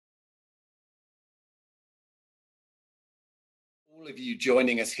All of you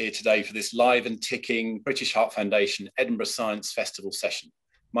joining us here today for this live and ticking British Heart Foundation Edinburgh Science Festival session.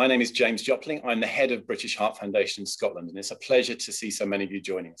 My name is James Jopling. I'm the head of British Heart Foundation Scotland, and it's a pleasure to see so many of you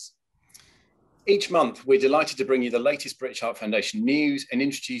joining us. Each month, we're delighted to bring you the latest British Heart Foundation news and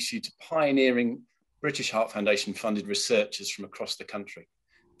introduce you to pioneering British Heart Foundation funded researchers from across the country.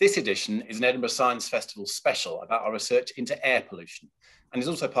 This edition is an Edinburgh Science Festival special about our research into air pollution, and is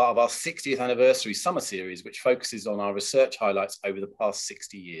also part of our 60th anniversary summer series, which focuses on our research highlights over the past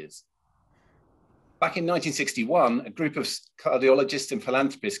 60 years. Back in 1961, a group of cardiologists and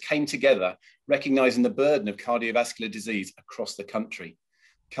philanthropists came together, recognizing the burden of cardiovascular disease across the country.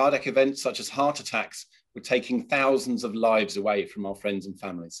 Cardiac events such as heart attacks were taking thousands of lives away from our friends and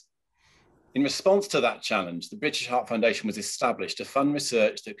families. In response to that challenge, the British Heart Foundation was established to fund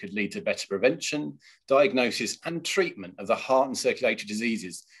research that could lead to better prevention, diagnosis, and treatment of the heart and circulatory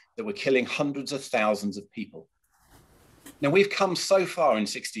diseases that were killing hundreds of thousands of people. Now, we've come so far in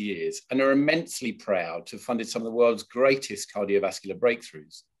 60 years and are immensely proud to have funded some of the world's greatest cardiovascular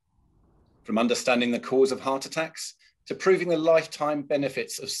breakthroughs. From understanding the cause of heart attacks to proving the lifetime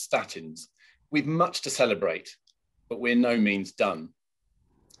benefits of statins, we've much to celebrate, but we're no means done.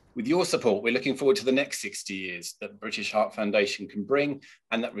 With your support, we're looking forward to the next 60 years that British Heart Foundation can bring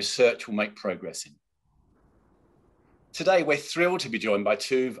and that research will make progress in. Today, we're thrilled to be joined by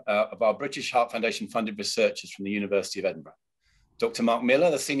two of our British Heart Foundation funded researchers from the University of Edinburgh. Dr. Mark Miller,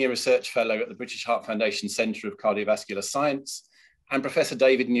 the Senior Research Fellow at the British Heart Foundation Centre of Cardiovascular Science, and Professor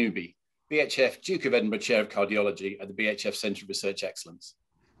David Newby, BHF Duke of Edinburgh Chair of Cardiology at the BHF Centre of Research Excellence,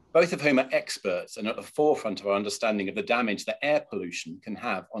 both of whom are experts and at the forefront of our understanding of the damage that air pollution can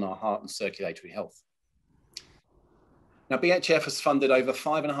have on our heart and circulatory health. Now, BHF has funded over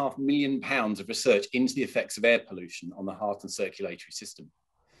 £5.5 million of research into the effects of air pollution on the heart and circulatory system.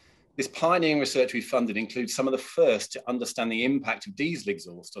 This pioneering research we've funded includes some of the first to understand the impact of diesel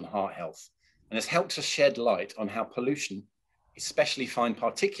exhaust on heart health, and has helped to shed light on how pollution, especially fine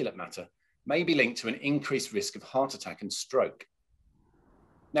particulate matter, may be linked to an increased risk of heart attack and stroke.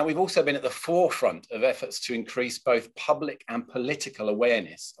 Now, we've also been at the forefront of efforts to increase both public and political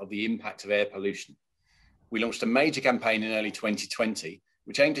awareness of the impact of air pollution. We launched a major campaign in early 2020,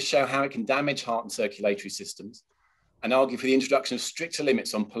 which aimed to show how it can damage heart and circulatory systems and argue for the introduction of stricter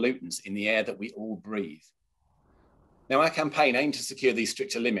limits on pollutants in the air that we all breathe. Now, our campaign aimed to secure these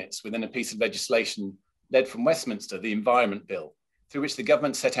stricter limits within a piece of legislation led from Westminster, the Environment Bill, through which the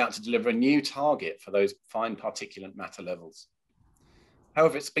government set out to deliver a new target for those fine particulate matter levels.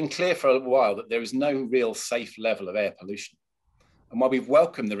 However, it's been clear for a while that there is no real safe level of air pollution. And while we've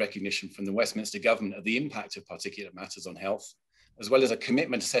welcomed the recognition from the Westminster government of the impact of particulate matters on health, as well as a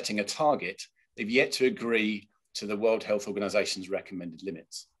commitment to setting a target, they've yet to agree to the World Health Organization's recommended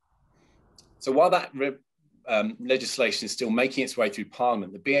limits. So while that legislation is still making its way through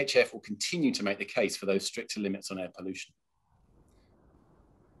Parliament, the BHF will continue to make the case for those stricter limits on air pollution.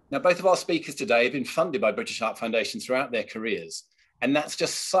 Now, both of our speakers today have been funded by British Heart Foundation throughout their careers. And that's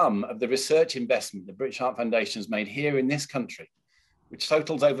just some of the research investment the British Heart Foundation has made here in this country, which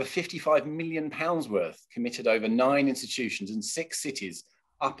totals over £55 million worth, committed over 9 institutions in 6 cities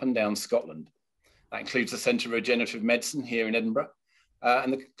up and down Scotland. That includes the Centre of Regenerative Medicine here in Edinburgh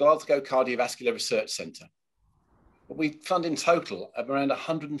and the Glasgow Cardiovascular Research Centre. But we fund in total of around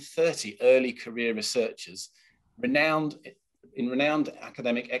 130 early career researchers in renowned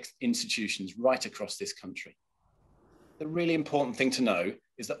academic institutions right across this country. The really important thing to know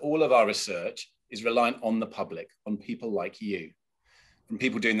is that all of our research is reliant on the public, on people like you. From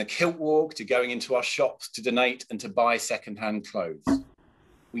people doing the kilt walk, to going into our shops to donate and to buy secondhand clothes.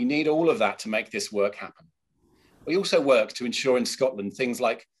 We need all of that to make this work happen. We also work to ensure in Scotland things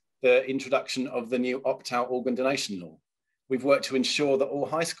like the introduction of the new opt-out organ donation law. We've worked to ensure that all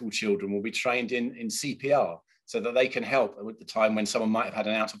high school children will be trained in CPR so that they can help at the time when someone might have had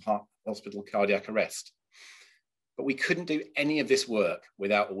an out-of-hospital cardiac arrest. But we couldn't do any of this work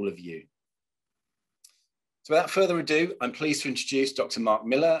without all of you. So without further ado, I'm pleased to introduce Dr. Mark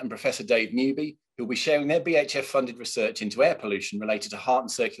Miller and Professor Dave Newby, who will be sharing their BHF-funded research into air pollution related to heart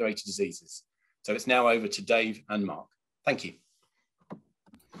and circulatory diseases. So it's now over to Dave and Mark. Thank you.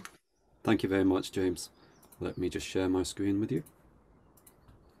 Thank you very much, James. Let me just share my screen with you.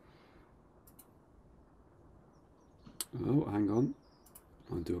 Oh, hang on.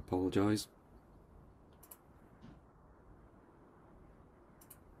 I do apologise.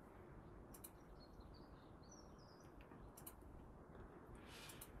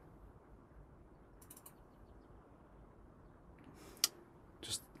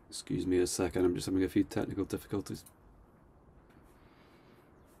 Excuse me a second, I'm just having a few technical difficulties.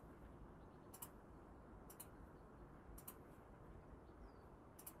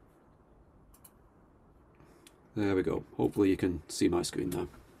 There we go. Hopefully you can see my screen now.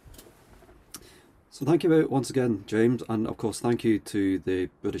 So thank you once again, James, and of course thank you to the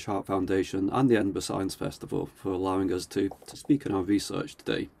British Heart Foundation and the Edinburgh Science Festival for allowing us to speak on our research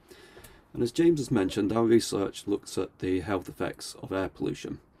today. And as James has mentioned, our research looks at the health effects of air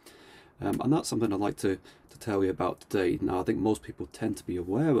pollution. And that's something I'd like to tell you about today. Now, I think most people tend to be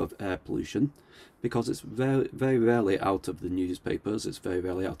aware of air pollution because it's very, very rarely out of the newspapers, it's very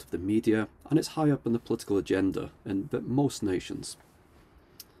rarely out of the media, and it's high up on the political agenda in most nations.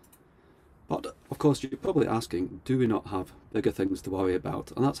 But of course, you're probably asking, do we not have bigger things to worry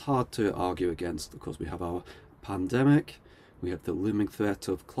about? And that's hard to argue against. Of course, we have our pandemic, we have the looming threat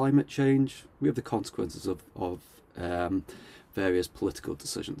of climate change, we have the consequences of various political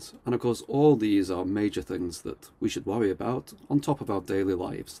decisions. And of course, all these are major things that we should worry about on top of our daily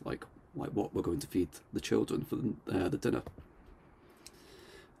lives, like what we're going to feed the children for the dinner.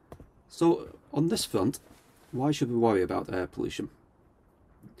 So on this front, why should we worry about air pollution?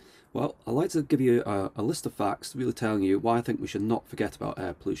 Well, I'd like to give you a list of facts really telling you why I think we should not forget about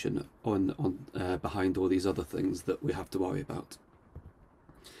air pollution behind all these other things that we have to worry about.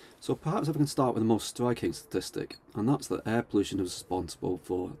 So perhaps if I can start with the most striking statistic, and that's that air pollution is responsible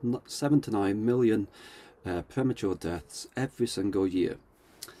for 7 to 9 million premature deaths every single year.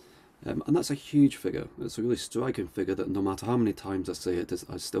 And that's a huge figure. It's a really striking figure that no matter how many times I say it,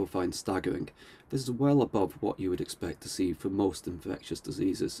 I still find staggering. This is well above what you would expect to see for most infectious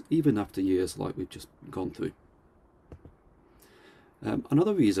diseases, even after years like we've just gone through.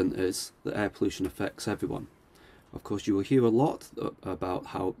 Another reason is that air pollution affects everyone. Of course, you will hear a lot about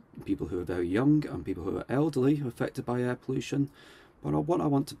how people who are very young and people who are elderly are affected by air pollution, but what I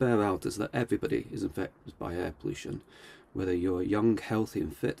want to bear out is that everybody is affected by air pollution. Whether you're a young, healthy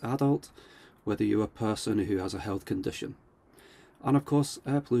and fit adult, whether you're a person who has a health condition. And of course,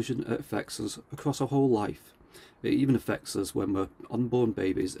 air pollution affects us across our whole life. It even affects us when we're unborn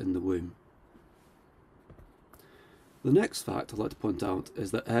babies in the womb. The next fact I'd like to point out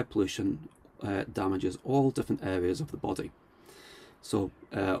is that air pollution damages all different areas of the body. So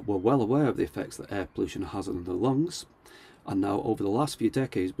we're well aware of the effects that air pollution has on the lungs. And now, over the last few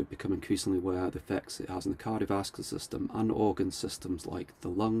decades, we've become increasingly aware of the effects it has on the cardiovascular system and organ systems like the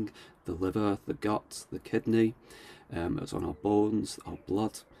lung, the liver, the gut, the kidney. It's on our bones, our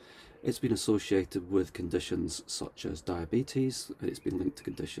blood. It's been associated with conditions such as diabetes. It's been linked to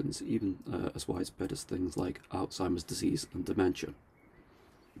conditions even as widespread as things like Alzheimer's disease and dementia.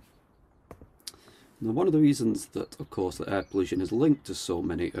 Now, one of the reasons that, of course, that air pollution is linked to so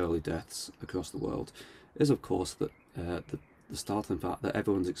many early deaths across the world is, of course, that the startling fact that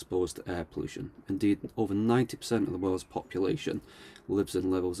everyone's exposed to air pollution. Indeed, over 90% of the world's population lives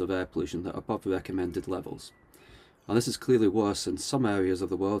in levels of air pollution that are above recommended levels. And this is clearly worse in some areas of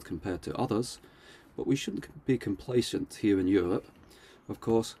the world compared to others, but we shouldn't be complacent here in Europe, of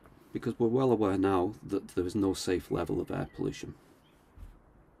course, because we're well aware now that there is no safe level of air pollution.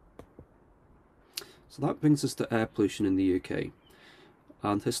 So that brings us to air pollution in the UK.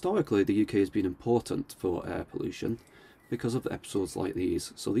 And historically, the UK has been important for air pollution because of episodes like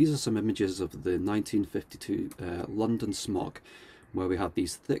these. So these are some images of the 1952 London smog, where we had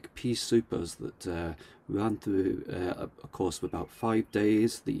these thick pea supers that ran through a course of about 5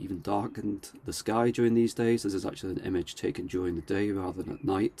 days. They even darkened the sky during these days. This is actually an image taken during the day rather than at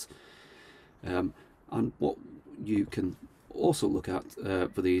night. And what you can also look at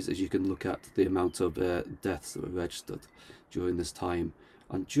for these is you can look at the amount of deaths that were registered during this time.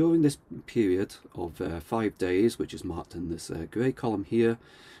 And during this period of 5 days, which is marked in this grey column here,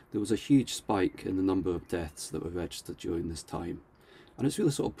 there was a huge spike in the number of deaths that were registered during this time. And it's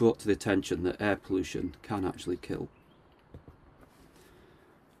really sort of brought to the attention that air pollution can actually kill.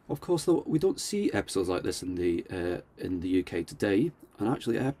 Of course, though, we don't see episodes like this in the UK today, and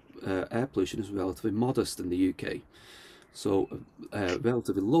actually air pollution is relatively modest in the UK. So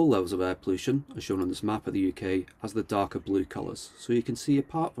relatively low levels of air pollution are shown on this map of the UK as the darker blue colours. So you can see,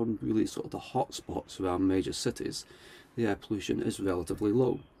 apart from really sort of the hot spots around major cities, the air pollution is relatively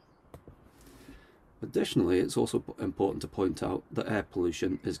low. Additionally, it's also important to point out that air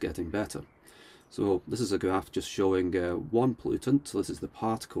pollution is getting better. So this is a graph just showing one pollutant, so this is the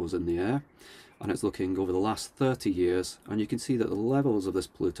particles in the air, and it's looking over the last 30 years, and you can see that the levels of this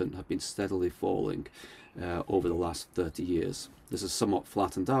pollutant have been steadily falling over the last 30 years. This is somewhat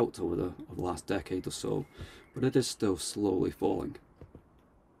flattened out over the last decade or so, but it is still slowly falling.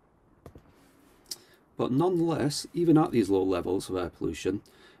 But nonetheless, even at these low levels of air pollution,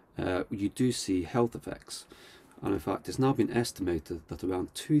 you do see health effects. And in fact, it's now been estimated that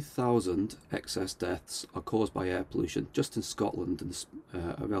around 2,000 excess deaths are caused by air pollution just in Scotland, in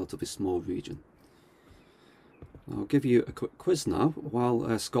a relatively small region. I'll give you a quick quiz now.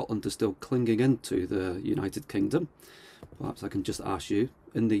 While Scotland is still clinging into the United Kingdom, perhaps I can just ask you,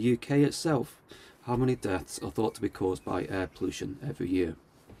 in the UK itself, how many deaths are thought to be caused by air pollution every year?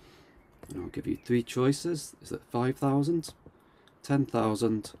 And I'll give you three choices. Is it 5,000,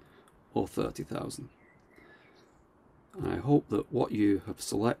 10,000 or 30,000? And I hope that what you have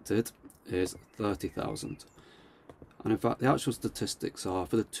selected is 30,000. And in fact, the actual statistics are,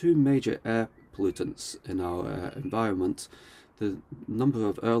 for the two major air pollutants in our environment, the number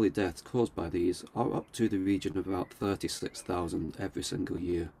of early deaths caused by these are up to the region of about 36,000 every single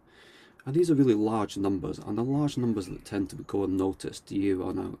year. And these are really large numbers, and they're large numbers that tend to go unnoticed year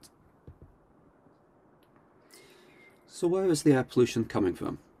on out. So where is the air pollution coming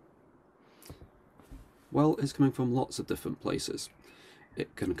from? Well, it's coming from lots of different places.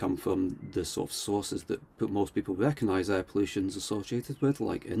 It can come from the sort of sources that most people recognise air pollution is associated with,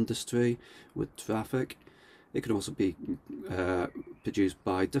 like industry, with traffic. It can also be produced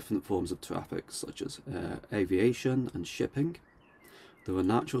by different forms of traffic, such as aviation and shipping. There are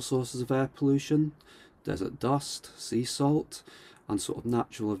natural sources of air pollution, desert dust, sea salt, and sort of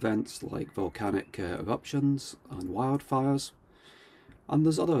natural events like volcanic eruptions and wildfires. And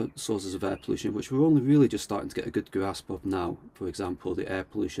there's other sources of air pollution which we're only really just starting to get a good grasp of now. For example, the air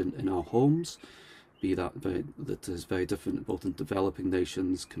pollution in our homes, that is very different both in developing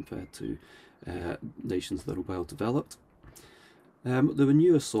nations compared to nations that are well developed. There are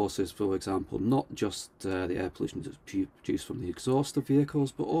newer sources, for example, not just the air pollution that's produced from the exhaust of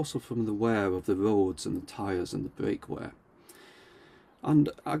vehicles, but also from the wear of the roads and the tyres and the brake wear. And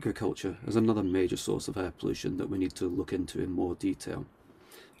agriculture is another major source of air pollution that we need to look into in more detail.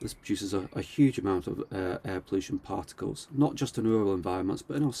 This produces a huge amount of air pollution particles, not just in rural environments,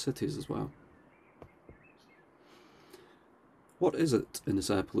 but in our cities as well. What is it in this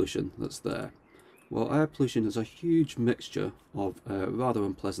air pollution that's there? Well, air pollution is a huge mixture of rather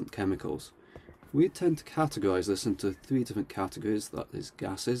unpleasant chemicals. We tend to categorise this into three different categories, that is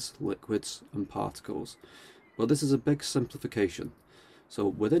gases, liquids and particles. But this is a big simplification. So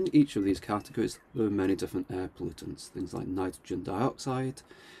within each of these categories there are many different air pollutants, things like nitrogen dioxide,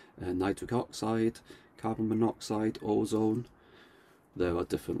 nitric oxide, carbon monoxide, ozone. There are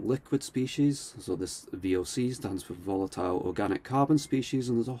different liquid species, so this VOC stands for volatile organic carbon species,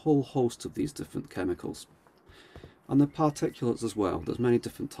 and there's a whole host of these different chemicals. And the particulates as well, there's many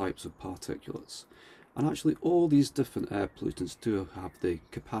different types of particulates. And actually all these different air pollutants do have the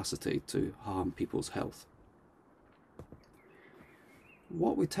capacity to harm people's health.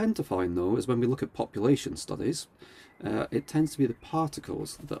 What we tend to find though is when we look at population studies, it tends to be the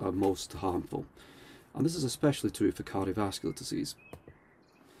particles that are most harmful. And this is especially true for cardiovascular disease.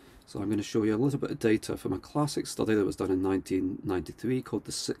 So I'm going to show you a little bit of data from a classic study that was done in 1993 called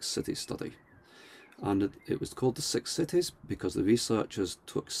the Six Cities Study. And it was called the Six Cities because the researchers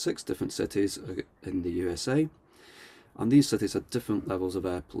took 6 different cities in the USA, and these cities had different levels of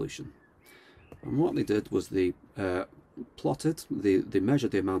air pollution. And what they did was they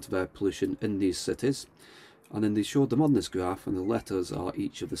measured the amount of air pollution in these cities, and then they showed them on this graph, and the letters are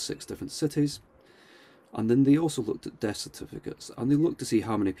each of the 6 different cities. And then they also looked at death certificates, and they looked to see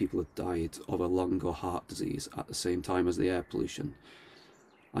how many people had died of a lung or heart disease at the same time as the air pollution.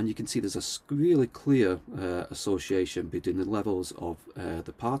 And you can see there's a really clear association between the levels of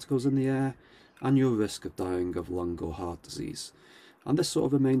the particles in the air and your risk of dying of lung or heart disease. And this sort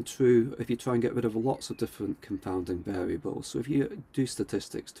of remained true if you try and get rid of lots of different confounding variables, so if you do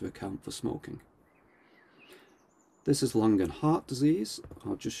statistics to account for smoking. This is lung and heart disease.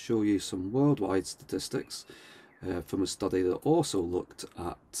 I'll just show you some worldwide statistics from a study that also looked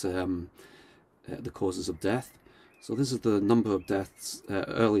at the causes of death. So this is the number of deaths,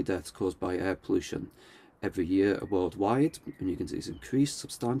 early deaths caused by air pollution every year worldwide, and you can see it's increased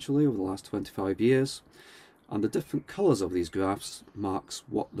substantially over the last 25 years. And the different colours of these graphs marks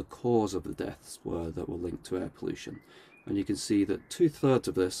what the cause of the deaths were that were linked to air pollution. And you can see that 2/3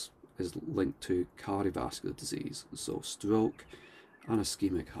 of this is linked to cardiovascular disease, so stroke and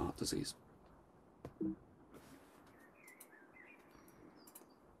ischemic heart disease.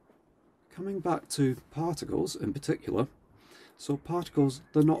 Coming back to particles in particular, so particles,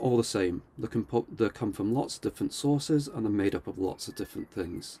 they're not all the same. They come from lots of different sources and they're made up of lots of different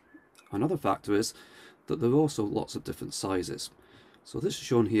things. Another factor is that there are also lots of different sizes. So this is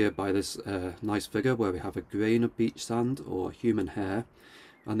shown here by this nice figure where we have a grain of beach sand or human hair,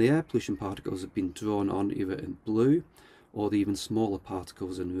 and the air pollution particles have been drawn on either in blue or the even smaller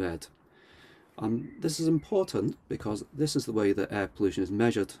particles in red. And this is important because this is the way that air pollution is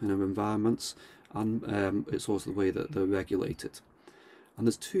measured in our environments, and it's also the way that they're regulated. And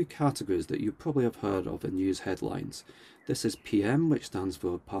there's two categories that you probably have heard of in news headlines. This is PM, which stands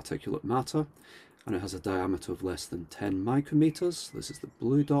for particulate matter, and it has a diameter of less than 10 micrometers. This is the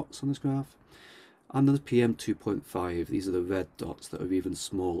blue dots on this graph. And there's PM 2.5. These are the red dots that are even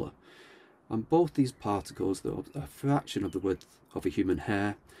smaller. And both these particles, they're a fraction of the width of a human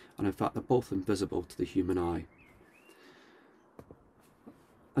hair, and in fact they're both invisible to the human eye.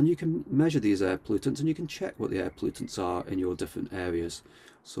 And you can measure these air pollutants, and you can check what the air pollutants are in your different areas.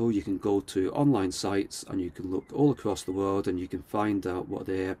 So you can go to online sites and you can look all across the world and you can find out what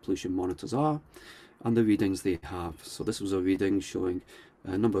the air pollution monitors are and the readings they have. So this was a reading showing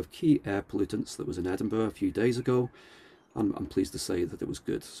a number of key air pollutants that was in Edinburgh a few days ago, and I'm pleased to say that it was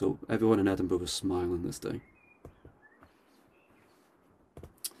good. So everyone in Edinburgh was smiling this day.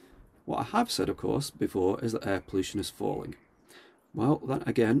 What I have said, of course, before is that air pollution is falling. Well,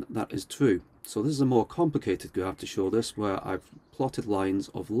 that is true. So this is a more complicated graph to show this, where I've plotted lines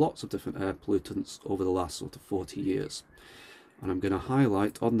of lots of different air pollutants over the last sort of 40 years. And I'm going to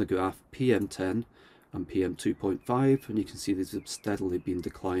highlight on the graph PM10 and PM 2.5, and you can see these have steadily been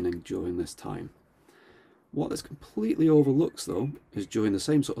declining during this time. What this completely overlooks, though, is during the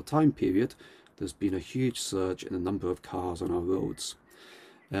same sort of time period, there's been a huge surge in the number of cars on our roads.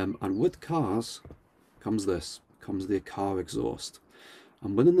 And with cars comes the car exhaust.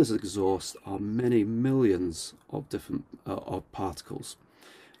 And within this exhaust are many millions of different particles.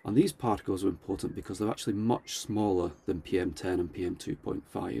 And these particles are important because they're actually much smaller than PM10 and PM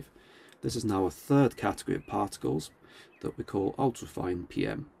 2.5. This is now a third category of particles that we call ultrafine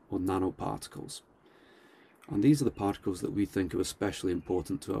PM, or nanoparticles. And these are the particles that we think are especially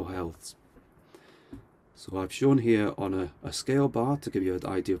important to our health. So I've shown here on a scale bar to give you an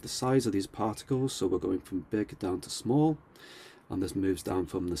idea of the size of these particles. So we're going from big down to small, and this moves down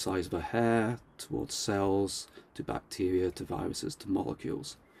from the size of a hair towards cells, to bacteria, to viruses, to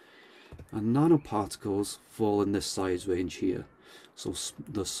molecules. And nanoparticles fall in this size range here. So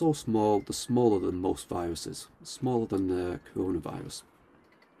they're so small, they're smaller than most viruses, smaller than the coronavirus.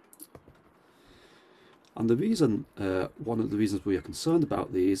 And the reason, one of the reasons we are concerned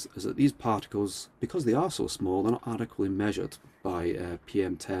about these is that these particles, because they are so small, they're not adequately measured by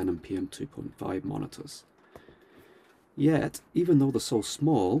PM10 and PM 2.5 monitors. Yet, even though they're so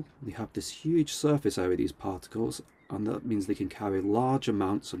small, they have this huge surface area, these particles, and that means they can carry large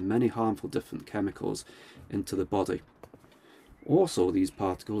amounts of many harmful different chemicals into the body. Also, these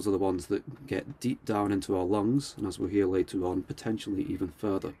particles are the ones that get deep down into our lungs, and as we'll hear later on, potentially even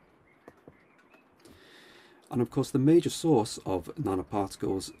further. And of course, the major source of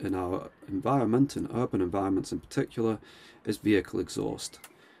nanoparticles in our environment, in urban environments in particular, is vehicle exhaust.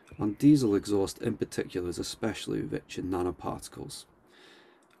 And diesel exhaust in particular is especially rich in nanoparticles.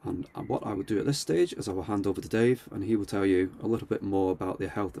 And what I will do at this stage is I will hand over to Dave, and he will tell you a little bit more about the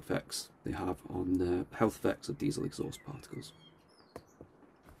health effects they have on the health effects of diesel exhaust particles.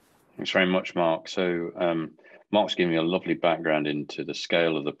 Thanks very much, Mark. So Mark's giving you a lovely background into the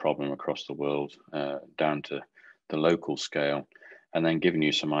scale of the problem across the world, down to the local scale, and then giving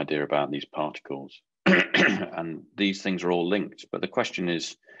you some idea about these particles. And these things are all linked, but the question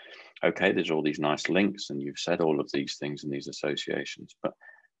is, okay, there's all these nice links, and you've said all of these things and these associations, but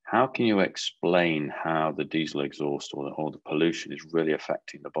how can you explain how the diesel exhaust or the pollution is really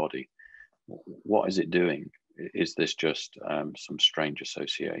affecting the body? What is it doing? Is this just some strange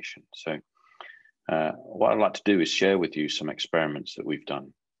association? So what I'd like to do is share with you some experiments that we've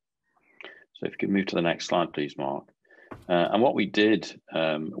done. So if you could move to the next slide, please, Mark. And what we did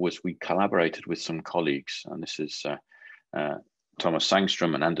was we collaborated with some colleagues, and this is Thomas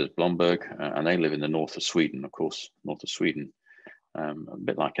Sangström and Anders Blomberg, and they live in the north of Sweden, of course. North of Sweden, a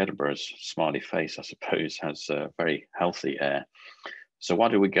bit like Edinburgh's smiley face, I suppose, has very healthy air. So why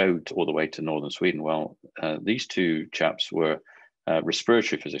did we go all the way to northern Sweden? Well, these two chaps were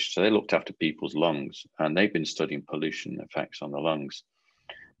respiratory physicians, so they looked after people's lungs, and they've been studying pollution effects on the lungs.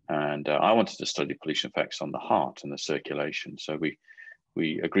 And I wanted to study pollution effects on the heart and the circulation. So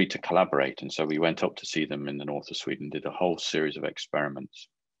we agreed to collaborate, and so we went up to see them in the north of Sweden, did a whole series of experiments.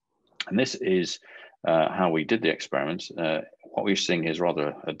 And this is how we did the experiments. What we're seeing is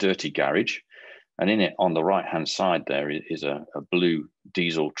rather a dirty garage. And in it, on the right-hand side, there is a blue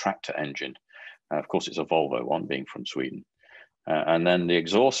diesel tractor engine. Of course, it's a Volvo one, being from Sweden. And then the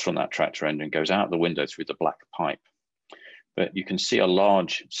exhaust from that tractor engine goes out the window through the black pipe. But you can see a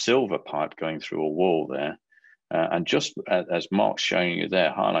large silver pipe going through a wall there. And just as Mark's showing you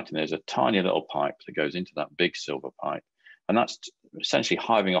there, highlighting, there's a tiny little pipe that goes into that big silver pipe. And that's essentially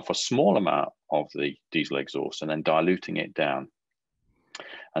hiving off a small amount of the diesel exhaust and then diluting it down.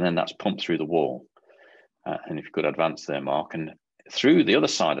 And then that's pumped through the wall. And if you could advance there, Mark, and through the other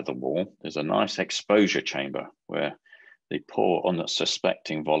side of the wall, there's a nice exposure chamber where the poor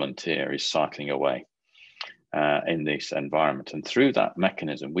unsuspecting volunteer is cycling away in this environment. And through that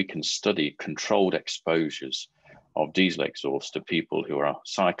mechanism, we can study controlled exposures of diesel exhaust to people who are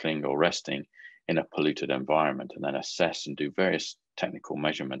cycling or resting in a polluted environment, and then assess and do various technical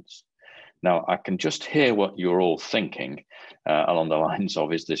measurements. Now, I can just hear what you're all thinking along the lines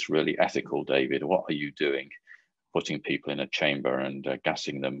of, is this really ethical, David? What are you doing, putting people in a chamber and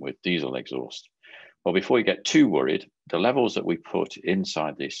gassing them with diesel exhaust? Well, before you get too worried, the levels that we put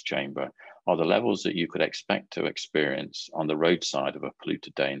inside this chamber are the levels that you could expect to experience on the roadside of a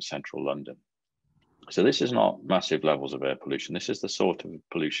polluted day in central London. So this is not massive levels of air pollution. This is the sort of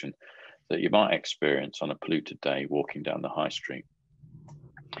pollution that you might experience on a polluted day walking down the high street.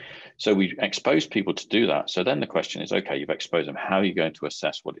 So we expose people to do that. So then the question is, okay, you've exposed them. How are you going to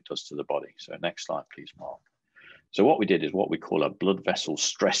assess what it does to the body? So next slide, please, Mark. So what we did is what we call a blood vessel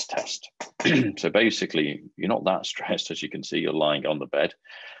stress test. So basically, you're not that stressed, as you can see, you're lying on the bed.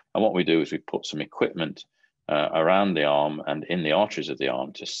 And what we do is we put some equipment around the arm and in the arteries of the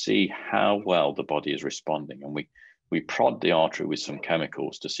arm to see how well the body is responding. And we prod the artery with some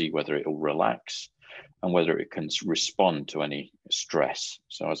chemicals to see whether it will relax and whether it can respond to any stress.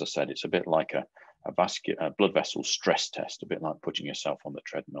 So as I said, it's a bit like a blood vessel stress test, a bit like putting yourself on the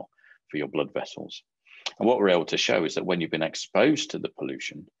treadmill for your blood vessels. And what we're able to show is that when you've been exposed to the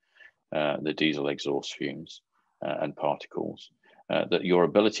pollution, the diesel exhaust fumes and particles, that your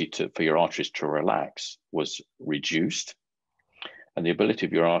ability for your arteries to relax was reduced, and the ability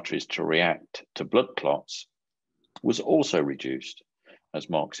of your arteries to react to blood clots was also reduced, as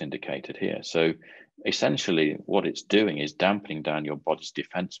Mark's indicated here. So essentially what it's doing is dampening down your body's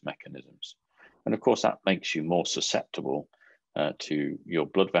defense mechanisms. And of course, that makes you more susceptible to your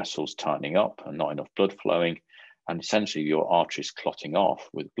blood vessels tightening up and not enough blood flowing, and essentially your arteries clotting off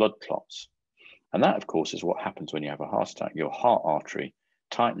with blood clots. And that, of course, is what happens when you have a heart attack. Your heart artery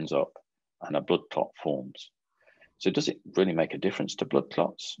tightens up and a blood clot forms. So does it really make a difference to blood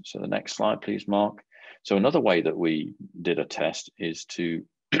clots? So the next slide, please, Mark. So another way that we did a test is to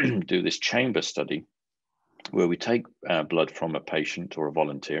do this chamber study where we take blood from a patient or a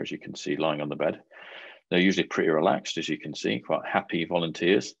volunteer, as you can see, lying on the bed. They're usually pretty relaxed, as you can see, quite happy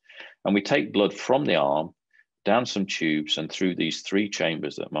volunteers. And we take blood from the arm, down some tubes and through these 3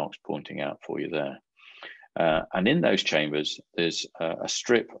 chambers that Mark's pointing out for you there. And in those chambers, there's a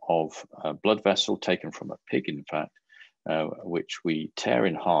strip of blood vessel taken from a pig, in fact, which we tear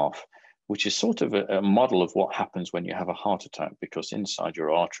in half, which is sort of a model of what happens when you have a heart attack, because inside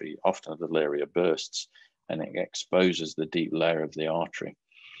your artery, often the area bursts and it exposes the deep layer of the artery.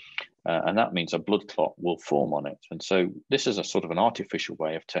 And that means a blood clot will form on it. And so this is a sort of an artificial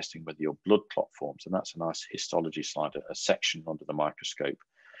way of testing whether your blood clot forms. And that's a nice histology slide, a section under the microscope,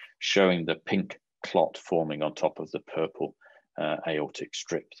 showing the pink clot forming on top of the purple aortic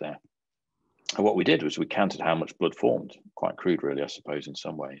strip there. And what we did was we counted how much blood formed. Quite crude, really, I suppose, in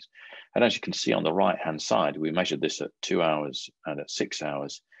some ways. And as you can see on the right-hand side, we measured this at 2 hours and at 6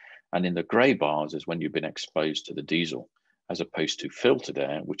 hours. And in the grey bars is when you've been exposed to the diesel, as opposed to filtered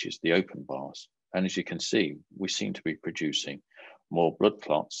air, which is the open bars. And as you can see, we seem to be producing more blood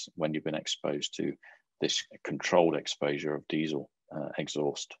clots when you've been exposed to this controlled exposure of diesel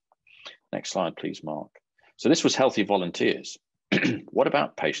exhaust. Next slide, please, Mark. So this was healthy volunteers. What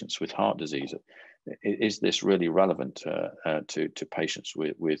about patients with heart disease? Is this really relevant to patients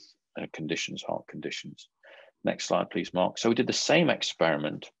with conditions, heart conditions? Next slide, please, Mark. So we did the same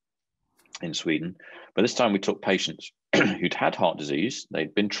experiment in Sweden, but this time we took patients who'd had heart disease,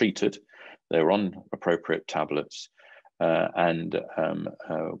 they'd been treated, they were on appropriate tablets, and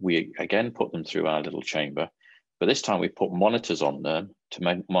we again put them through our little chamber, but this time we put monitors on them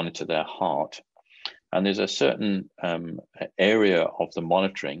to monitor their heart. And there's a certain area of the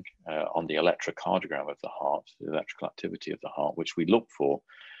monitoring on the electrocardiogram of the heart, the electrical activity of the heart, which we look for,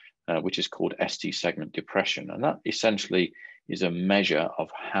 which is called ST segment depression. And that essentially is a measure of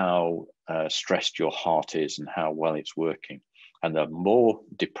how stressed your heart is and how well it's working. And the more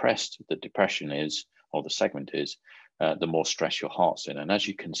depressed the depression is, or the segment is, the more stress your heart's in. And as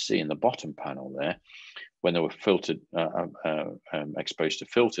you can see in the bottom panel there, when they were filtered, exposed to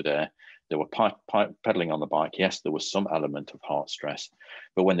filtered air, they were pedaling on the bike. Yes, there was some element of heart stress,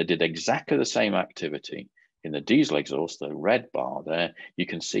 but when they did exactly the same activity in the diesel exhaust, the red bar there, you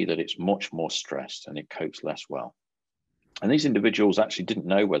can see that it's much more stressed and it copes less well. And these individuals actually didn't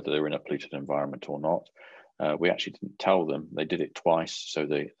know whether they were in a polluted environment or not. We actually didn't tell them. They did it twice, so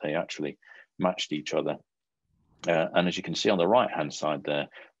they actually matched each other. And as you can see on the right-hand side there,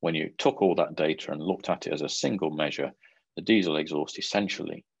 when you took all that data and looked at it as a single measure, The diesel exhaust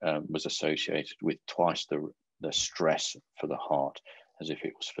essentially was associated with twice the stress for the heart as if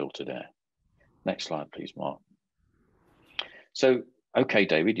it was filtered air. Next slide, please, Mark. So, okay,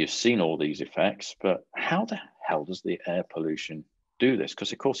 David, you've seen all these effects, but how the hell does the air pollution do this?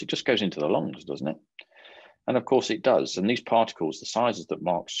 Because, of course, it just goes into the lungs, doesn't it? And, of course, it does. And these particles, the sizes that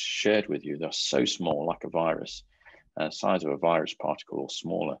Mark shared with you, they're so small, like a virus, size of a virus particle or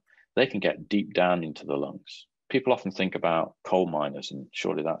smaller. They can get deep down into the lungs. People often think about coal miners, and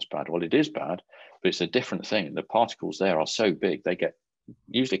surely that's bad. Well, it is bad, but it's a different thing. The particles there are so big, they get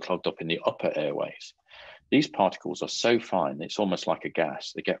usually clogged up in the upper airways. These particles are so fine, it's almost like a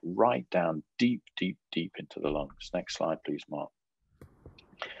gas. They get right down deep, deep, deep into the lungs. Next slide, please, Mark.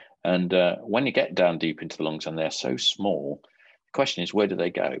 And when you get down deep into the lungs and they're so small, the question is, where do they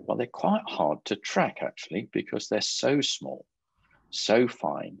go? Well, they're quite hard to track, actually, because they're so small, so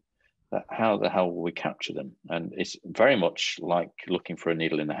fine, that how the hell will we capture them? And it's very much like looking for a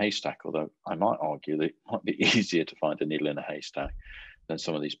needle in a haystack, although I might argue that it might be easier to find a needle in a haystack than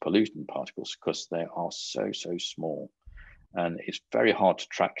some of these pollutant particles, because they are so, so small. And it's very hard to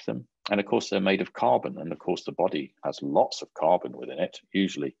track them. And of course, they're made of carbon. And of course, the body has lots of carbon within it,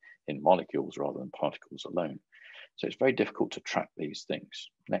 usually in molecules rather than particles alone. So it's very difficult to track these things.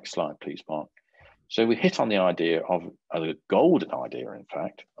 Next slide, please, Mark. So we hit on the idea of a golden idea, in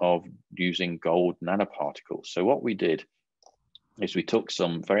fact, of using gold nanoparticles. So what we did is we took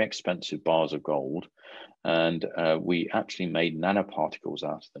some very expensive bars of gold and we actually made nanoparticles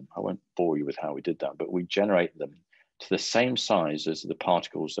out of them. I won't bore you with how we did that, but we generate them to the same size as the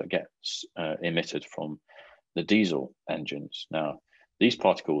particles that get emitted from the diesel engines. Now, these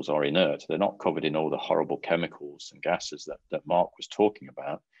particles are inert. They're not covered in all the horrible chemicals and gases that Mark was talking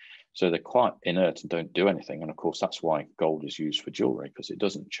about. So they're quite inert and don't do anything. And of course, that's why gold is used for jewelry, because it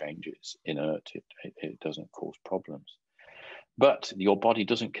doesn't change. It's inert. It doesn't cause problems. But your body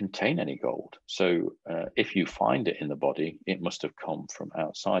doesn't contain any gold. So if you find it in the body, it must have come from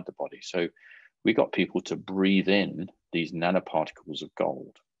outside the body. So we got people to breathe in these nanoparticles of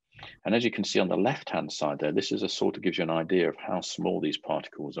gold. And as you can see on the left-hand side there, this is a sort of gives you an idea of how small these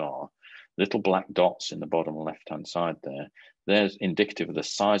particles are. Little black dots in the bottom left-hand side there, there's indicative of the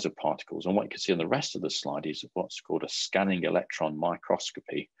size of particles. And what you can see on the rest of the slide is what's called a scanning electron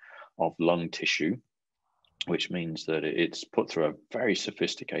microscopy of lung tissue, which means that it's put through a very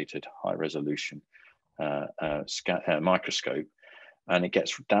sophisticated high-resolution microscope, and it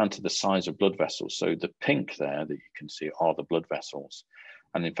gets down to the size of blood vessels. So the pink there that you can see are the blood vessels.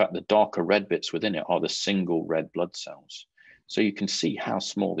 And in fact, the darker red bits within it are the single red blood cells. So you can see how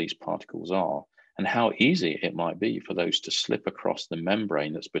small these particles are and how easy it might be for those to slip across the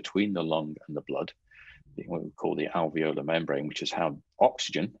membrane that's between the lung and the blood, what we call the alveolar membrane, which is how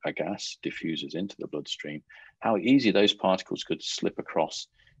oxygen, a gas, diffuses into the bloodstream, how easy those particles could slip across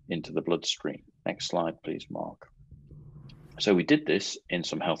into the bloodstream. Next slide, please, Mark. So we did this in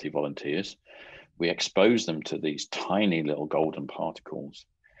some healthy volunteers. We exposed them to these tiny little golden particles,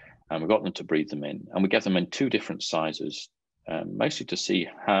 and we got them to breathe them in. And we gave them in two different sizes, mostly to see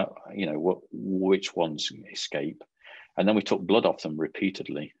how, which ones escape. And then we took blood off them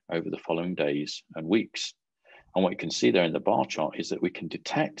repeatedly over the following days and weeks. And what you can see there in the bar chart is that we can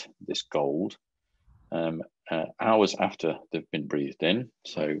detect this gold hours after they've been breathed in.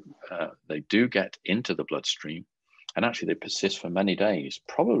 So they do get into the bloodstream. And actually, they persist for many days,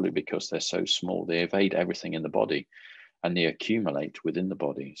 probably because they're so small. They evade everything in the body and they accumulate within the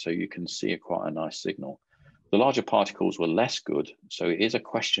body. So you can see quite a nice signal. The larger particles were less good. So it is a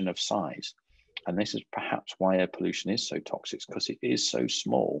question of size. And this is perhaps why air pollution is so toxic, because it is so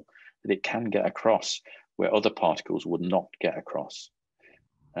small that it can get across where other particles would not get across.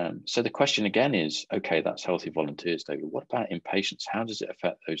 So the question again is, okay, that's healthy volunteers, David. What about in patients? How does it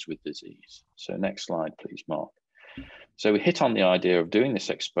affect those with disease? So next slide, please, Mark. So we hit on the idea of doing this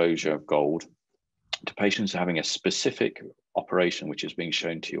exposure of gold to patients having a specific operation, which is being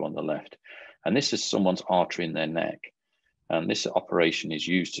shown to you on the left. And this is someone's artery in their neck. And this operation is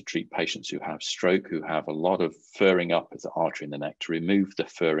used to treat patients who have stroke, who have a lot of furring up of the artery in the neck, to remove the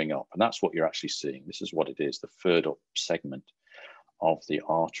furring up. And that's what you're actually seeing. This is what it is, the furred up segment of the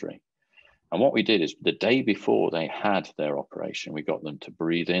artery. And what we did is the day before they had their operation, we got them to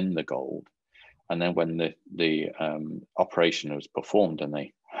breathe in the gold. And then when the operation was performed and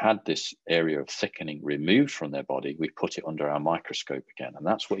they had this area of thickening removed from their body, we put it under our microscope again. And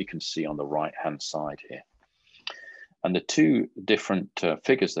that's what you can see on the right-hand side here. And the two different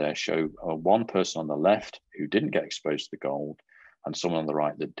figures there show one person on the left who didn't get exposed to the gold and someone on the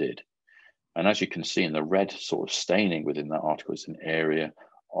right that did. And as you can see in the red sort of staining within that article is an area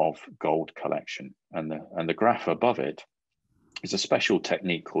of gold collection. And the graph above it is a special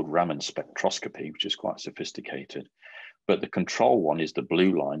technique called Raman spectroscopy, which is quite sophisticated. But the control one is the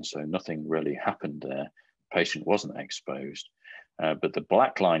blue line, so nothing really happened there. The patient wasn't exposed. But the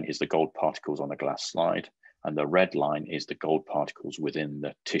black line is the gold particles on the glass slide, and the red line is the gold particles within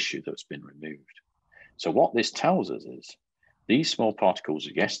the tissue that's been removed. So what this tells us is these small particles,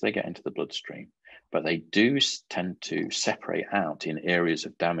 yes, they get into the bloodstream, but they do tend to separate out in areas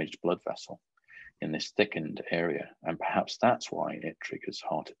of damaged blood vessel in this thickened area. And perhaps that's why it triggers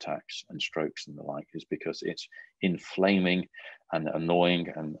heart attacks and strokes and the like, is because it's inflaming and annoying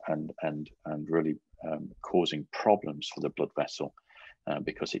and really causing problems for the blood vessel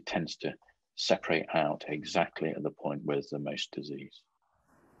because it tends to separate out exactly at the point where there's the most disease.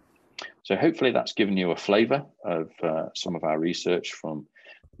 So hopefully that's given you a flavor of some of our research from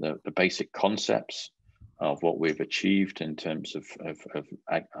the basic concepts of what we've achieved in terms of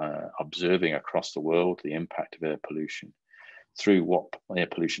observing across the world the impact of air pollution, through what air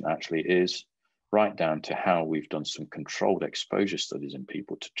pollution actually is, right down to how we've done some controlled exposure studies in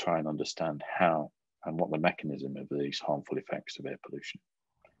people to try and understand how and what the mechanism of these harmful effects of air pollution.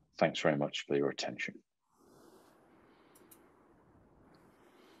 Thanks very much for your attention.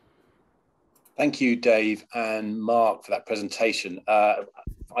 Thank you, Dave and Mark, for that presentation.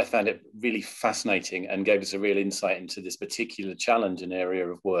 I found it really fascinating and gave us a real insight into this particular challenge and area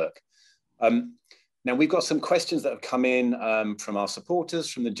of work. Now, we've got some questions that have come in from our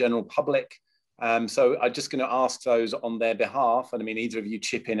supporters, from the general public. So I'm just going to ask those on their behalf. And I mean, either of you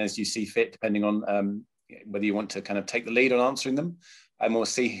chip in as you see fit, depending on whether you want to kind of take the lead on answering them. And we'll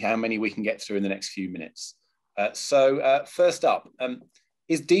see how many we can get through in the next few minutes. First up,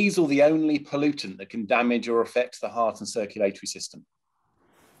 is diesel the only pollutant that can damage or affect the heart and circulatory system?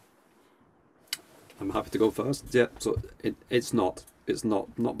 I'm happy to go first. Yeah, so it's not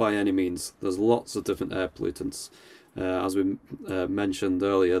by any means. There's lots of different air pollutants. As we mentioned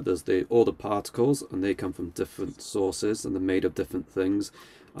earlier, there's all the particles, and they come from different sources, and they're made of different things.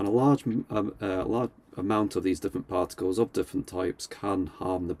 And a large amount of these different particles of different types can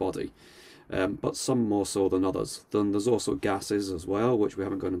harm the body. But some more so than others. Then there's also gases as well, which we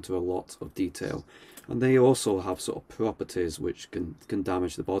haven't gone into a lot of detail. And they also have sort of properties which can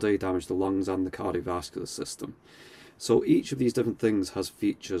damage the body, damage the lungs and the cardiovascular system. So each of these different things has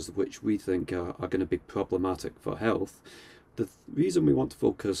features which we think are going to be problematic for health. The reason we want to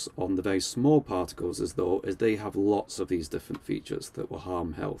focus on the very small particles is they have lots of these different features that will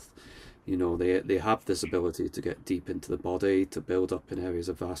harm health. You know, they have this ability to get deep into the body, to build up in areas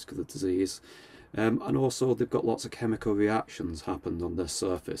of vascular disease. And also they've got lots of chemical reactions happened on their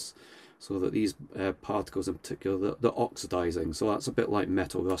surface. So that these particles in particular, they're oxidizing. So that's a bit like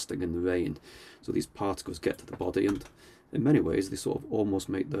metal rusting in the rain. So these particles get to the body, and in many ways they sort of almost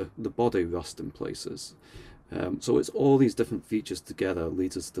make the body rust in places. So it's all these different features together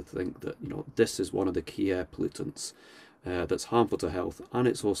leads us to think that, you know, this is one of the key air pollutants that's harmful to health, and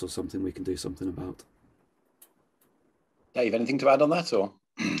it's also something we can do something about. Dave, anything to add on that, or?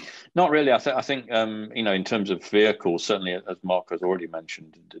 Not really. I think you know, in terms of vehicles, certainly as Mark has already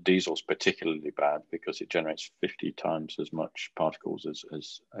mentioned, diesel's particularly bad because it generates 50 times as much particles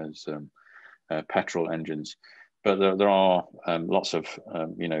as petrol engines. But there are lots of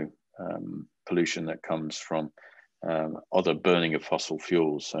pollution that comes from other burning of fossil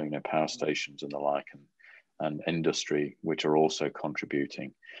fuels, so you know, power stations and the like, and industry, which are also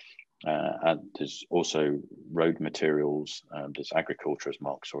contributing. And there's also road materials, there's agriculture, as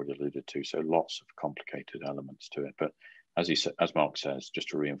Mark's already alluded to, so lots of complicated elements to it. But as Mark says, just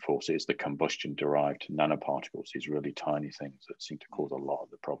to reinforce it, it's the combustion-derived nanoparticles, these really tiny things that seem to cause a lot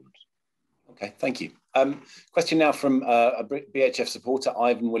of the problems. Okay, thank you. Question now from a BHF supporter,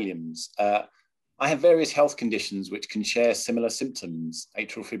 Ivan Williams. I have various health conditions which can share similar symptoms: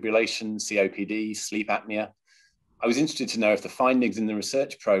 atrial fibrillation, COPD, sleep apnea. I was interested to know if the findings in the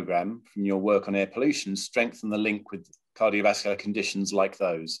research program from your work on air pollution strengthen the link with cardiovascular conditions like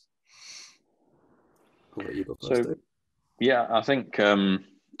those. I'll let you go first. So, yeah, I think,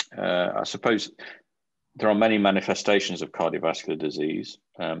 I suppose there are many manifestations of cardiovascular disease.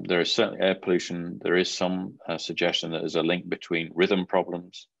 There is certainly air pollution. There is some suggestion that there's a link between rhythm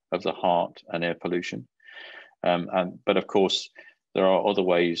problems of the heart and air pollution. But of course, there are other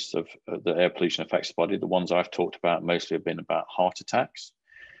ways of the air pollution affects the body. The ones I've talked about mostly have been about heart attacks.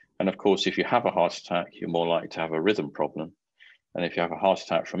 And of course, if you have a heart attack, you're more likely to have a rhythm problem. And if you have a heart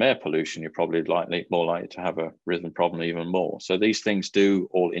attack from air pollution, you're probably more likely to have a rhythm problem even more. So these things do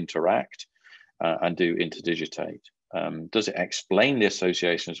all interact and do interdigitate. Does it explain the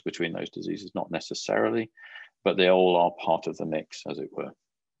associations between those diseases? Not necessarily, but they all are part of the mix, as it were.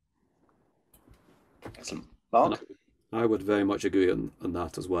 Excellent. Mark? I would very much agree on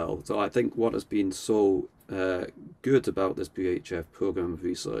that as well. So I think what has been so good about this BHF program of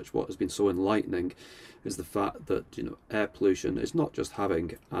research, what has been so enlightening, is the fact that air pollution is not just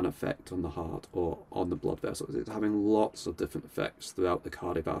having an effect on the heart or on the blood vessels; it's having lots of different effects throughout the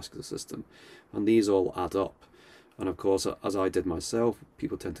cardiovascular system, and these all add up. And of course, as I did myself,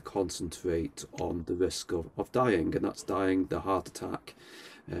 people tend to concentrate on the risk of dying, and that's dying the heart attack,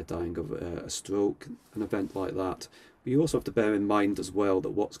 dying of a stroke, an event like that. But you also have to bear in mind as well that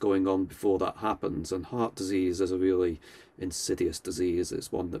what's going on before that happens, and heart disease is a really insidious disease.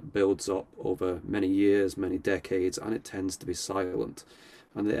 It's one that builds up over many years, many decades, and it tends to be silent.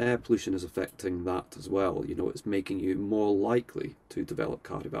 And the air pollution is affecting that as well. It's making you more likely to develop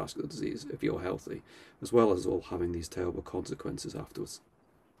cardiovascular disease if you're healthy, as well as all having these terrible consequences afterwards.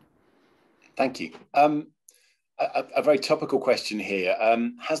 Thank you. A very topical question here.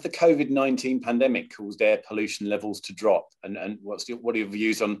 Has the COVID-19 pandemic caused air pollution levels to drop? And what are your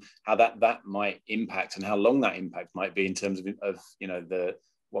views on how that might impact and how long that impact might be in terms of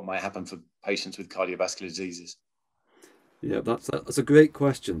what might happen for patients with cardiovascular diseases? Yeah, that's a great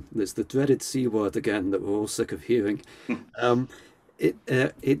question. It's the dreaded C word again that we're all sick of hearing.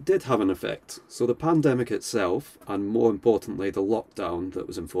 It did have an effect. So the pandemic itself, and more importantly, the lockdown that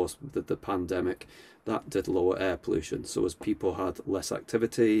was enforced with the pandemic, that did lower air pollution. So as people had less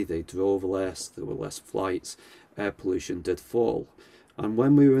activity, they drove less, there were less flights, air pollution did fall. And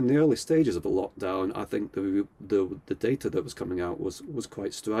when we were in the early stages of a lockdown, I think the data that was coming out was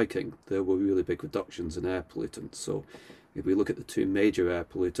quite striking. There were really big reductions in air pollutants. So if we look at the two major air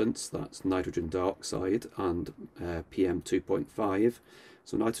pollutants, that's nitrogen dioxide and PM2.5.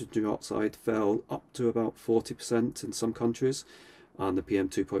 So nitrogen dioxide fell up to about 40% in some countries, and the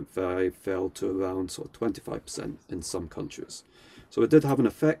PM2.5 fell to around sort of 25% in some countries. So it did have an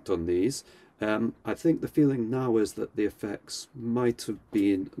effect on these. I think the feeling now is that the effects might have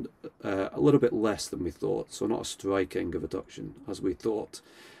been a little bit less than we thought, so not a striking reduction as we thought.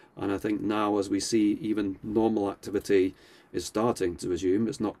 And I think now, as we see, even normal activity is starting to resume.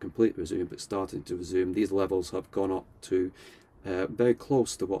 It's not completely resumed, but starting to resume. These levels have gone up to very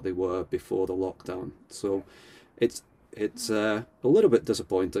close to what they were before the lockdown. So it's a little bit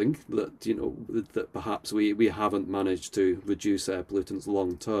disappointing that that perhaps we haven't managed to reduce air pollutants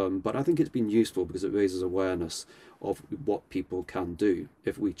long term, but I think it's been useful because it raises awareness of what people can do.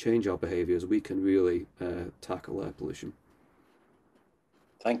 If we change our behaviours, we can really tackle air pollution.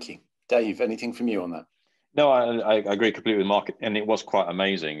 Thank you. Dave, anything from you on that? No, I agree completely with Mark, and it was quite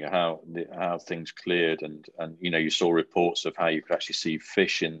amazing how things cleared, and you saw reports of how you could actually see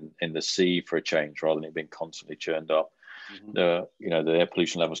fish in the sea for a change rather than it being constantly churned up. Mm-hmm. The air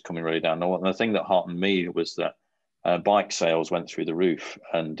pollution levels coming really down. And the thing that heartened me was that bike sales went through the roof,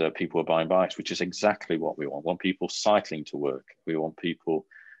 and people were buying bikes, which is exactly what we want. We want people cycling to work. We want people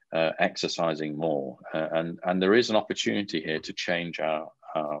exercising more, and there is an opportunity here to change our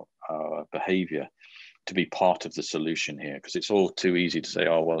behaviour, to be part of the solution here, because it's all too easy to say,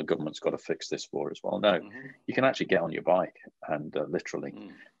 oh well, the government's got to fix this for us. Well, no, mm-hmm. You can actually get on your bike and literally,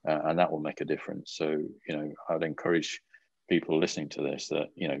 and that will make a difference. So I'd encourage people listening to this that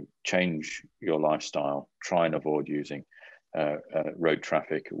change your lifestyle, try and avoid using road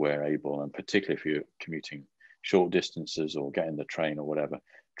traffic where able, and particularly if you're commuting short distances or getting the train or whatever,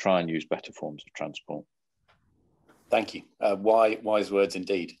 try and use better forms of transport. Thank you. Wise words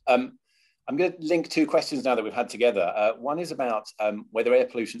indeed. I'm going to link two questions now that we've had together. One is about whether air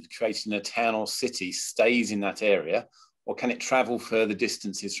pollution created in a town or city stays in that area, or can it travel further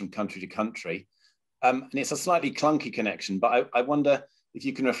distances from country to country? And it's a slightly clunky connection, but I wonder if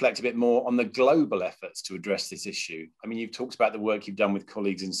you can reflect a bit more on the global efforts to address this issue. I mean, you've talked about the work you've done with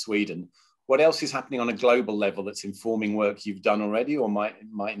colleagues in Sweden. What else is happening on a global level that's informing work you've done already, or might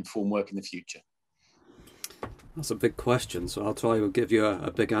inform work in the future? That's a big question, so I'll try to give you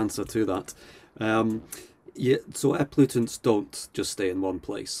a big answer to that. So air pollutants don't just stay in one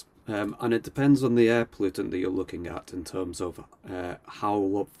place. And it depends on the air pollutant that you're looking at in terms of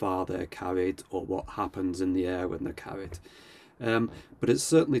how far they're carried or what happens in the air when they're carried. But it's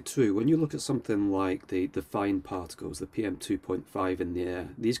certainly true, when you look at something like the fine particles, the PM2.5 in the air,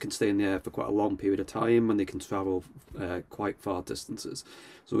 these can stay in the air for quite a long period of time, and they can travel quite far distances.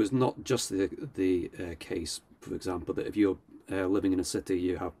 So it's not just the case, for example, that if you're living in a city,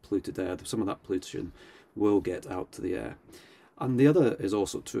 you have polluted air, some of that pollution will get out to the air. And the other is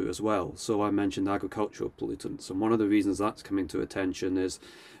also true as well. So I mentioned agricultural pollutants, and one of the reasons that's coming to attention is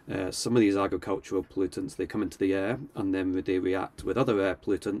some of these agricultural pollutants, they come into the air and then they react with other air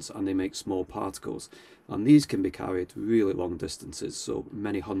pollutants and they make small particles. And these can be carried really long distances, so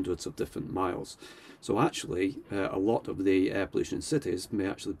many hundreds of different miles. So actually, a lot of the air pollution in cities may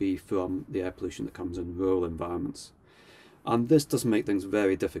actually be from the air pollution that comes in rural environments. And this does make things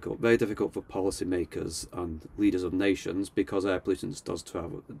very difficult for policymakers and leaders of nations, because air pollution does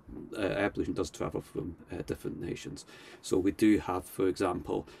travel from different nations. So we do have, for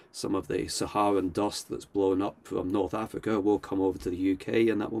example, some of the Saharan dust that's blown up from North Africa will come over to the UK,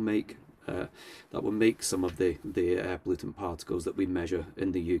 and that will make some of the air pollutant particles that we measure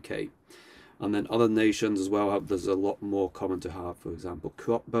in the UK. And then other nations as well there's a lot more common to have, for example,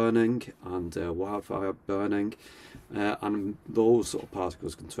 crop burning and wildfire burning, and those sort of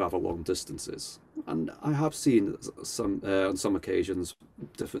particles can travel long distances. And I have seen on some occasions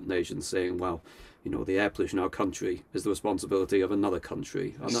different nations saying, well, you know, the air pollution in our country is the responsibility of another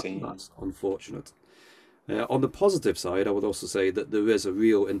country, and that's unfortunate. On the positive side, I would also say that there is a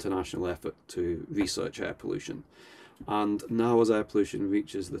real international effort to research air pollution. And now as air pollution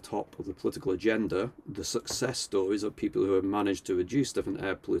reaches the top of the political agenda, the success stories of people who have managed to reduce different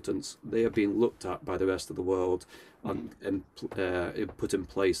air pollutants, they are being looked at by the rest of the world and put in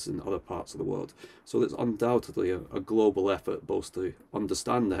place in other parts of the world. So there's undoubtedly a global effort both to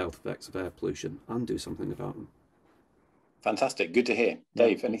understand the health effects of air pollution and do something about them. Fantastic. Good to hear.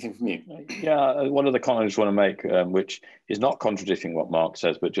 Dave, anything from you? Yeah, one of the comments I just want to make, which is not contradicting what Mark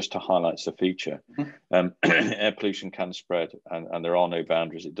says, but just to highlight the feature. Air pollution can spread, and there are no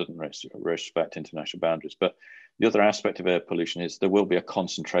boundaries. It doesn't respect international boundaries. But the other aspect of air pollution is there will be a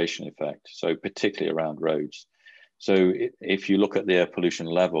concentration effect, so particularly around roads. So if you look at the air pollution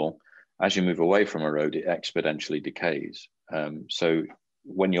level, as you move away from a road, it exponentially decays. So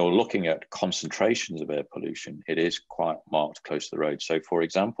when you're looking at concentrations of air pollution, it is quite marked close to the road. So for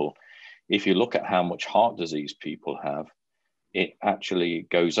example, if you look at how much heart disease people have, it actually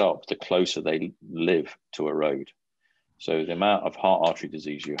goes up the closer they live to a road. So the amount of heart artery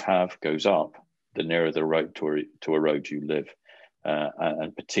disease you have goes up the nearer the road to a road you live,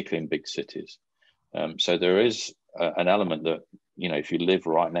 and particularly in big cities. So there is an element that, you know, if you live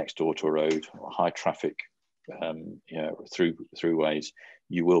right next door to a road, or high traffic throughways,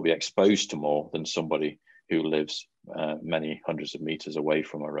 you will be exposed to more than somebody who lives many hundreds of meters away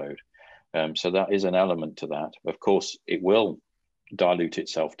from a road. So that is an element to that. Of course, it will dilute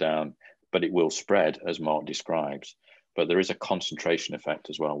itself down, but it will spread, as Mark describes. But there is a concentration effect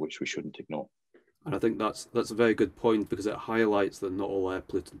as well, which we shouldn't ignore. And I think that's a very good point, because it highlights that not all air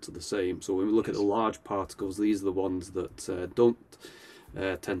pollutants are the same. So when we look at the large particles, these are the ones that don't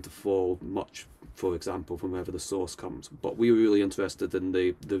tend to fall much, for example, from wherever the source comes. But we were really interested in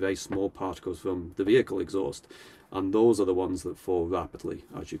the very small particles from the vehicle exhaust, and those are the ones that fall rapidly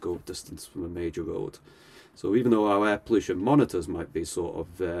as you go distance from a major road. So even though our air pollution monitors might be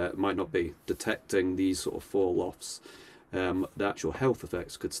might not be detecting these sort of fall-offs, the actual health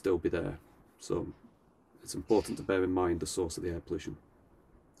effects could still be there. So it's important to bear in mind the source of the air pollution.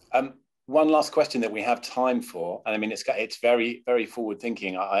 One last question that we have time for, and I mean, it's very, very forward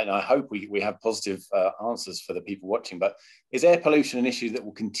thinking, and I hope we have positive answers for the people watching, but is air pollution an issue that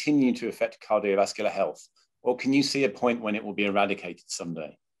will continue to affect cardiovascular health? Or can you see a point when it will be eradicated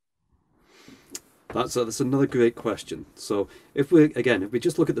someday? That's another great question. So if we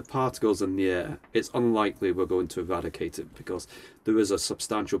just look at the particles in the air, it's unlikely we're going to eradicate it, because there is a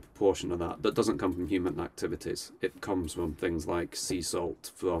substantial proportion of that doesn't come from human activities. It comes from things like sea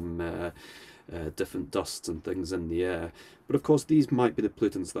salt, from different dusts and things in the air. But of course, these might be the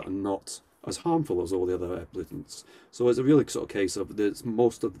pollutants that are not as harmful as all the other air pollutants. So it's a really sort of case of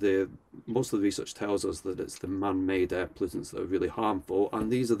most of the research tells us that it's the man-made air pollutants that are really harmful,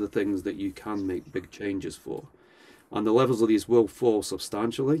 and these are the things that you can make big changes for. And the levels of these will fall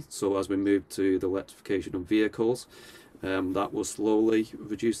substantially. So as we move to the electrification of vehicles, that will slowly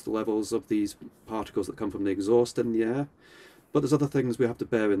reduce the levels of these particles that come from the exhaust in the air. But there's other things we have to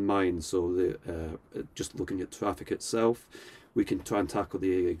bear in mind. So just looking at traffic itself, we can try and tackle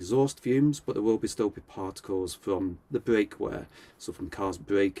the exhaust fumes, but there will still be particles from the brake wear, so from cars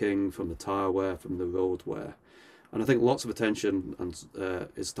braking, from the tyre wear, from the road wear. And I think lots of attention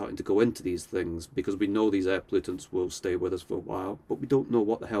is starting to go into these things, because we know these air pollutants will stay with us for a while, but we don't know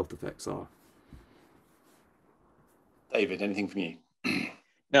what the health effects are. David, anything from you?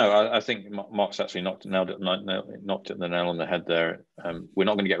 No, I think Mark's actually knocked the nail on the head there. We're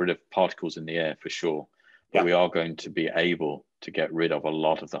not going to get rid of particles in the air for sure. But we are going to be able to get rid of a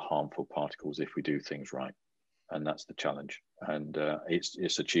lot of the harmful particles if we do things right. And that's the challenge. And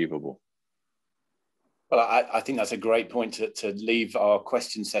it's achievable. Well, I think that's a great point to leave our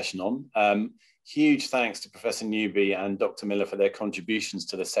question session on. Huge thanks to Professor Newby and Dr. Miller for their contributions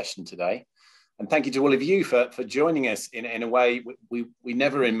to the session today. And thank you to all of you for joining us in a way we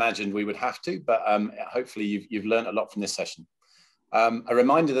never imagined we would have to, but hopefully you've learned a lot from this session. A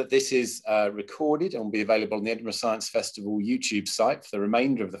reminder that this is recorded and will be available on the Edinburgh Science Festival YouTube site for the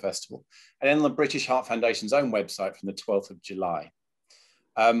remainder of the festival, and on the British Heart Foundation's own website from the 12th of July.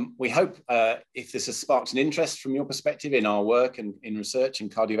 We hope if this has sparked an interest from your perspective in our work and in research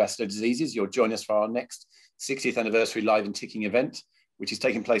in cardiovascular diseases, you'll join us for our next 60th anniversary Live and Ticking event, which is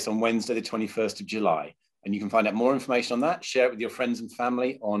taking place on Wednesday, the 21st of July. And you can find out more information on that, share it with your friends and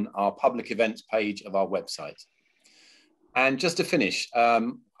family on our public events page of our website. And just to finish,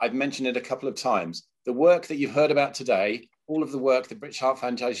 I've mentioned it a couple of times, the work that you've heard about today, all of the work the British Heart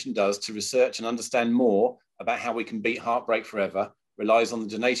Foundation does to research and understand more about how we can beat heartbreak forever, relies on the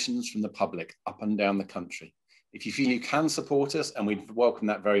donations from the public up and down the country. If you feel you can support us, and we'd welcome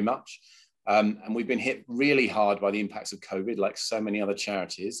that very much, and we've been hit really hard by the impacts of COVID, like so many other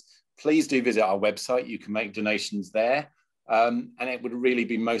charities, please do visit our website. You can make donations there, and it would really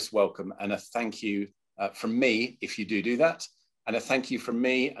be most welcome. And a thank you from me if you do that, and a thank you from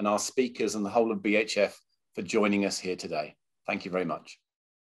me and our speakers and the whole of BHF for joining us here today. Thank you very much.